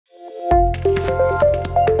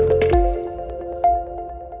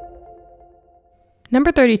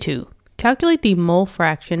Number 32, calculate the mole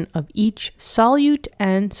fraction of each solute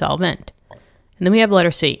and solvent. And then we have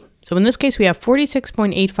letter C. So in this case, we have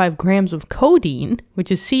 46.85 grams of codeine,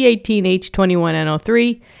 which is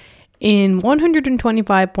C18H21NO3, in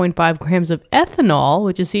 125.5 grams of ethanol,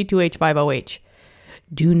 which is C2H5OH.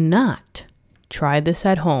 Do not try this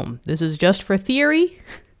at home. This is just for theory.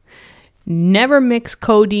 Never mix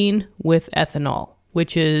codeine with ethanol,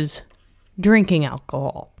 which is drinking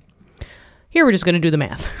alcohol. Here we're just going to do the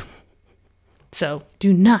math. So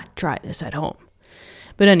do not try this at home.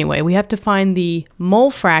 But anyway, we have to find the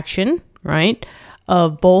mole fraction, right,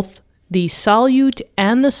 of both the solute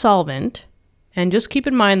and the solvent. And just keep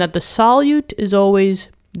in mind that the solute is always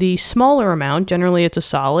the smaller amount, generally it's a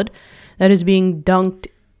solid, that is being dunked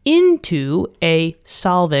into a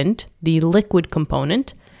solvent, the liquid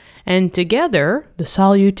component. And together, the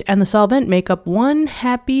solute and the solvent make up one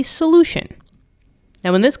happy solution.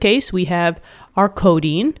 Now in this case, we have our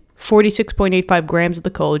codeine, 46.85 grams of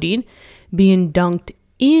the codeine, being dunked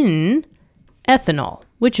in ethanol,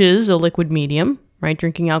 which is a liquid medium, right?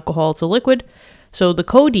 Drinking alcohol, it's a liquid. So the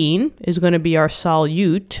codeine is going to be our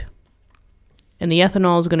solute, and the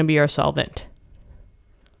ethanol is going to be our solvent.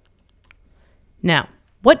 Now,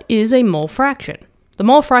 what is a mole fraction? The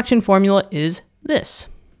mole fraction formula is this.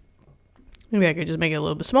 Maybe I could just make it a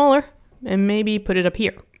little bit smaller and maybe put it up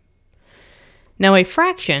here. Now, a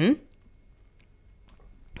fraction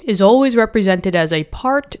is always represented as a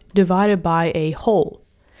part divided by a whole.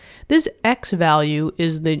 This x value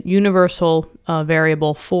is the universal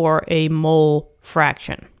variable for a mole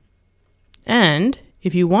fraction. And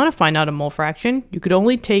if you want to find out a mole fraction, you could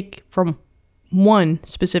only take from one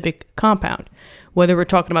specific compound, whether we're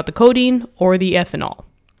talking about the codeine or the ethanol.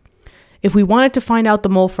 If we wanted to find out the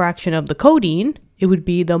mole fraction of the codeine, it would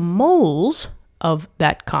be the moles of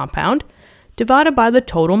that compound divided by the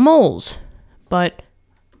total moles. But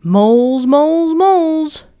moles, moles,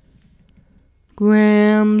 moles.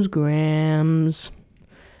 Grams, grams.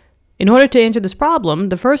 In order to answer this problem,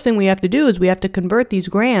 the first thing we have to do is we have to convert these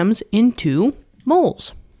grams into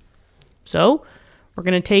moles. So we're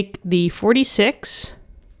going to take the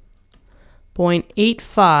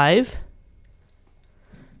 46.85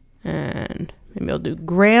 and maybe I'll do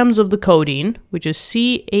grams of the codeine, which is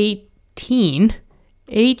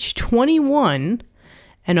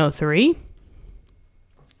C18H21NO3.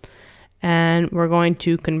 And we're going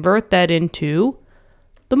to convert that into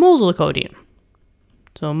the moles of the codeine.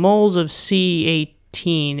 So moles of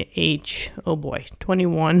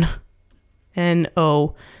C18H21NO3, and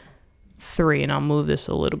I'll move this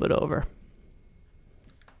a little bit over.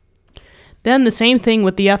 Then the same thing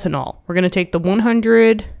with the ethanol. We're going to take the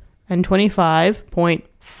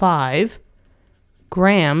 125.5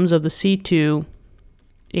 grams of the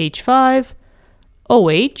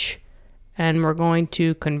C2H5OH, and we're going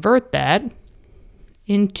to convert that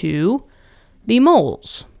into the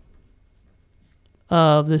moles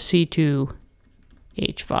of the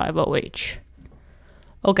C2H5OH.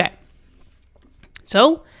 Okay,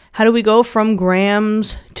 so how do we go from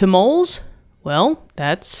grams to moles? Well,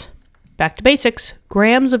 that's back to basics.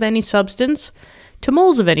 Grams of any substance to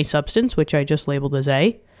moles of any substance, which I just labeled as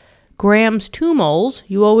A. Grams to moles,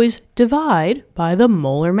 you always divide by the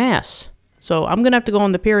molar mass. So I'm going to have to go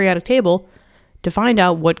on the periodic table to find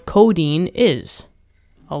out what codeine is.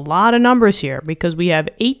 A lot of numbers here because we have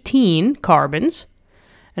 18 carbons.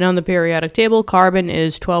 And on the periodic table, carbon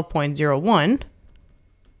is 12.01.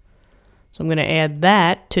 So I'm going to add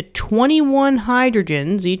that to 21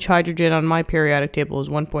 hydrogens. Each hydrogen on my periodic table is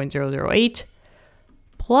 1.008.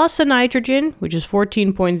 Plus a nitrogen, which is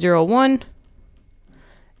 14.01.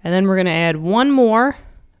 And then we're going to add one more,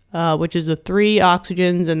 which is the 3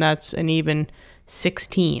 oxygens, and that's an even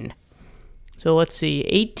 16. So let's see,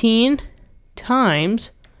 18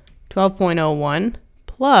 times 12.01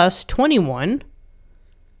 plus 21.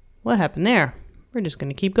 What happened there? We're just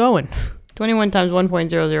going to keep going. 21 times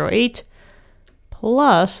 1.008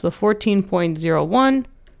 plus the 14.01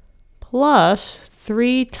 plus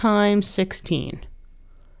 3 times 16.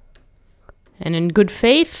 And in good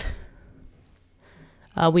faith,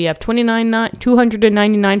 we have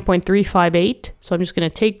 299.358. So I'm just going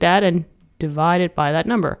to take that and divide it by that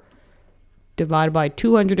number. Divided by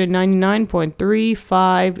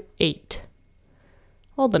 299.358.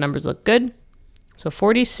 All the numbers look good. So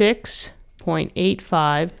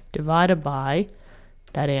 46.85 divided by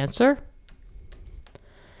that answer.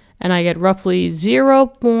 And I get roughly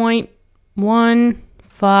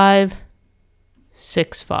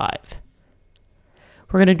 0.1565.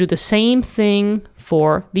 We're going to do the same thing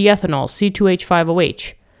for the ethanol,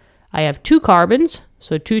 C2H5OH. I have 2 carbons,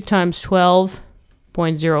 so 2 times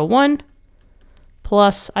 12.01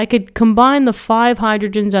 plus, I could combine the 5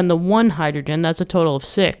 hydrogens and the 1 hydrogen. That's a total of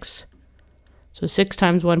 6. So 6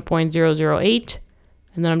 times 1.008.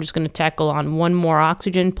 And then I'm just going to tackle on 1 more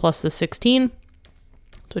oxygen plus the 16.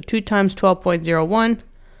 So 2 times 12.01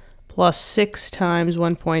 plus 6 times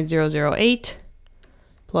 1.008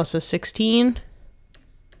 plus a 16.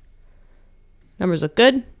 Numbers look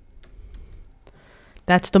good.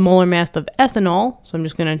 That's the molar mass of ethanol. So I'm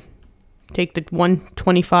just going to take the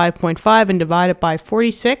 125.5 and divide it by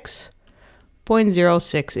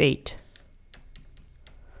 46.068.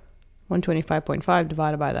 125.5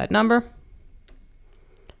 divided by that number.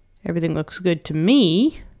 Everything looks good to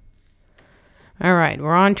me. All right,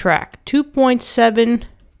 we're on track.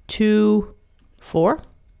 2.724.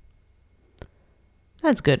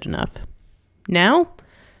 That's good enough. Now,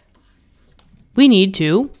 we need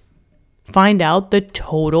to find out the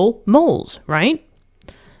total moles, right?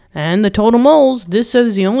 And the total moles, this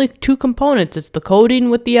is the only 2 components. It's the codeine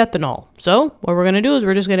with the ethanol. So what we're going to do is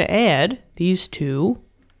we're just going to add these 2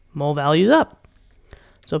 mole values up.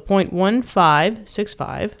 So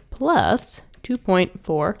 0.1565 plus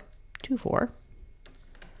 2.424.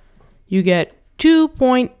 You get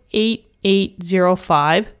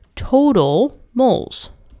 2.8805 total moles.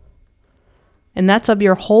 And that's of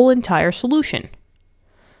your whole entire solution.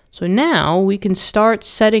 So now we can start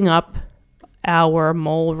setting up our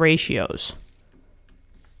mole ratios.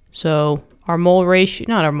 So our mole ratio,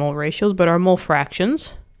 not our mole ratios, but our mole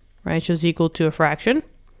fractions, right, which is equal to a fraction.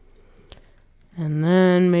 And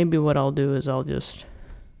then maybe what I'll do is I'll just,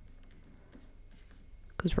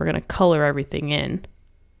 because we're going to color everything in.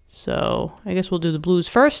 So I guess we'll do the blues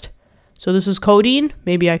first. So this is codeine.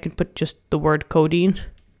 Maybe I could put just the word codeine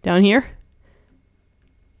down here.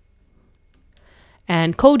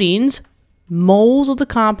 And codeine's moles of the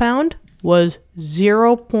compound was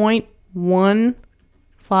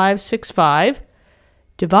 0.1565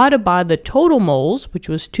 divided by the total moles, which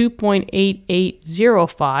was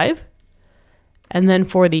 2.8805. And then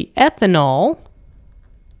for the ethanol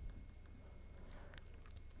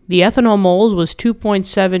moles was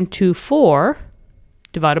 2.724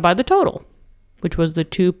 divided by the total, which was the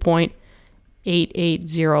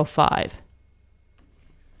 2.8805.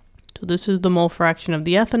 So this is the mole fraction of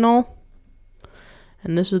the ethanol,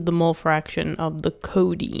 and this is the mole fraction of the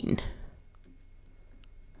codeine.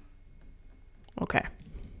 Okay,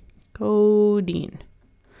 codeine.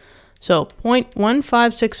 So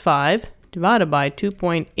 0.1565 divided by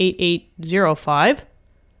 2.8805.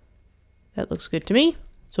 That looks good to me.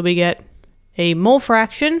 So we get a mole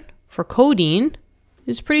fraction for codeine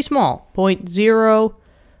is pretty small,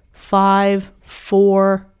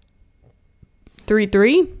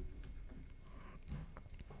 0.05433.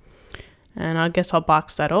 And I guess I'll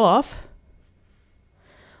box that off.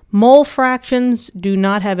 Mole fractions do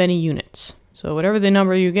not have any units. So whatever the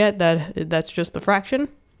number you get, that's just the fraction.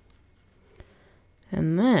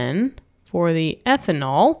 And then for the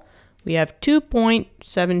ethanol, we have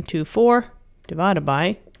 2.724 divided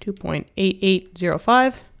by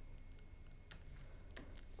 2.8805.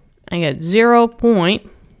 I get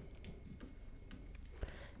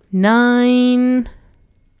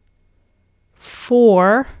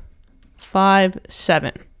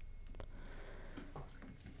 0.9457.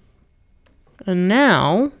 And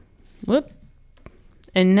now,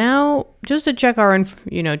 just to check our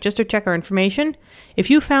information, if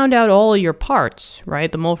you found out all of your parts, right,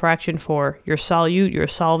 the mole fraction for your solute, your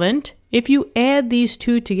solvent, if you add these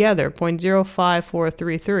 2 together,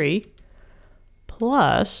 0.05433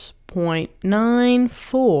 plus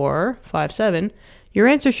 0.9457, your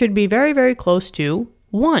answer should be very, very close to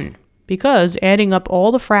 1, because adding up all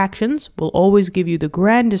the fractions will always give you the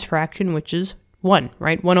grandest fraction, which is 1,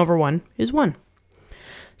 right? 1 over 1 is 1.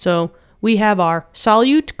 So we have our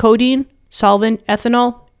solute, codeine, solvent,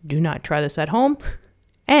 ethanol. Do not try this at home.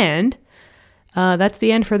 And that's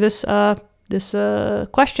the end for this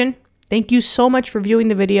question. Thank you so much for viewing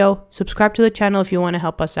the video. Subscribe to the channel if you want to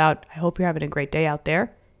help us out. I hope you're having a great day out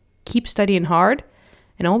there. Keep studying hard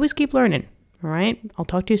and always keep learning. All right? I'll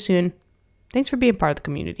talk to you soon. Thanks for being part of the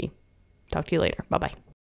community. Talk to you later. Bye-bye.